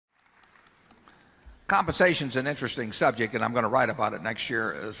compensation is an interesting subject, and I'm going to write about it next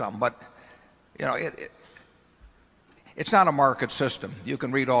year some. But you know, it's not a market system. You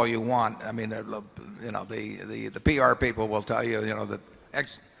can read all you want. I mean, you know, the PR people will tell you, you know, that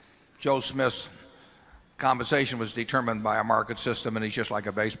Joe Smith's compensation was determined by a market system, and he's just like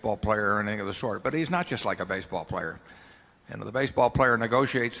a baseball player or anything of the sort. But he's not just like a baseball player. You know, the baseball player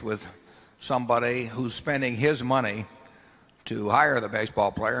negotiates with somebody who's spending his money to hire the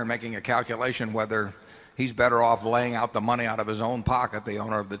baseball player and making a calculation whether he's better off laying out the money out of his own pocket, the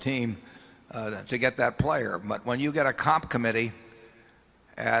owner of the team, to get that player. But when you get a comp committee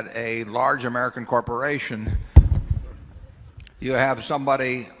at a large American corporation, you have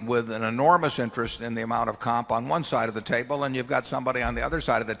somebody with an enormous interest in the amount of comp on one side of the table, and you've got somebody on the other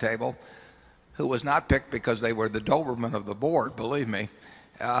side of the table who was not picked because they were the Doberman of the board, believe me,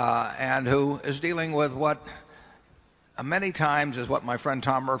 and who is dealing with what many times is what my friend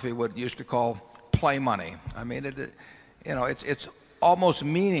Tom Murphy used to call play money. I mean, you know, it's almost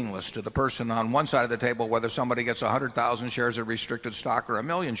meaningless to the person on one side of the table whether somebody gets 100,000 shares of restricted stock or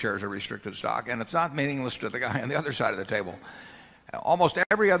 1,000,000 shares of restricted stock, and it's not meaningless to the guy on the other side of the table. Almost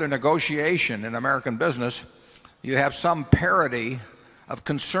every other negotiation in American business, you have some parity of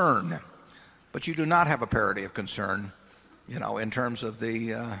concern, but you do not have a parity of concern, you know, in terms of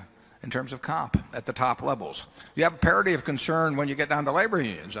comp at the top levels. You have a parity of concern when you get down to labor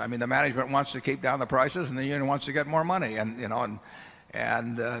unions. I mean, the management wants to keep down the prices, and the union wants to get more money, and you know,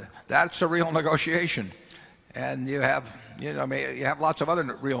 and that's a real negotiation. And you have lots of other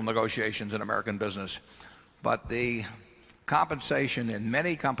real negotiations in American business, but the compensation in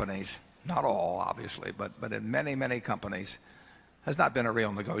many companies, not all obviously, but in many companies, has not been a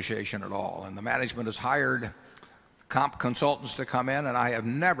real negotiation at all. And the management has hired comp consultants to come in, and I have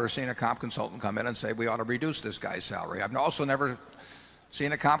never seen a comp consultant come in and say we ought to reduce this guy's salary. I've also never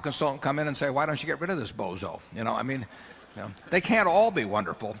seen a comp consultant come in and say, why don't you get rid of this bozo? You know, I mean, you know, they can't all be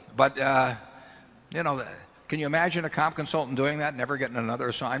wonderful, but you know, can you imagine a comp consultant doing that, never getting another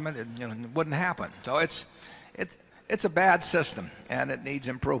assignment? It wouldn't happen. So it's a bad system, and it needs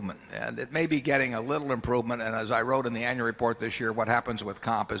improvement, and it may be getting a little improvement. And as I wrote in the annual report this year, what happens with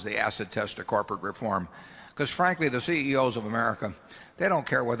comp is the acid test of corporate reform, because frankly, the CEOs of America, they don't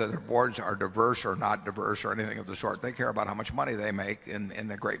care whether their boards are diverse or not diverse or anything of the sort. They care about how much money they make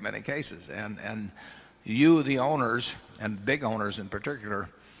in a great many cases. And you, the owners, and big owners in particular,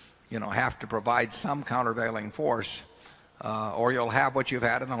 you know, have to provide some countervailing force, or you'll have what you've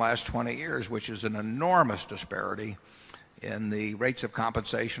had in the last 20 years, which is an enormous disparity in the rates of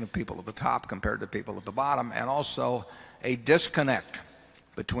compensation of people at the top compared to people at the bottom, and also a disconnect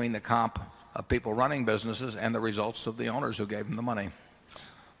between the comp of people running businesses and the results of the owners who gave them the money.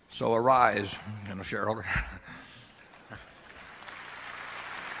 So arise, you know, shareholder.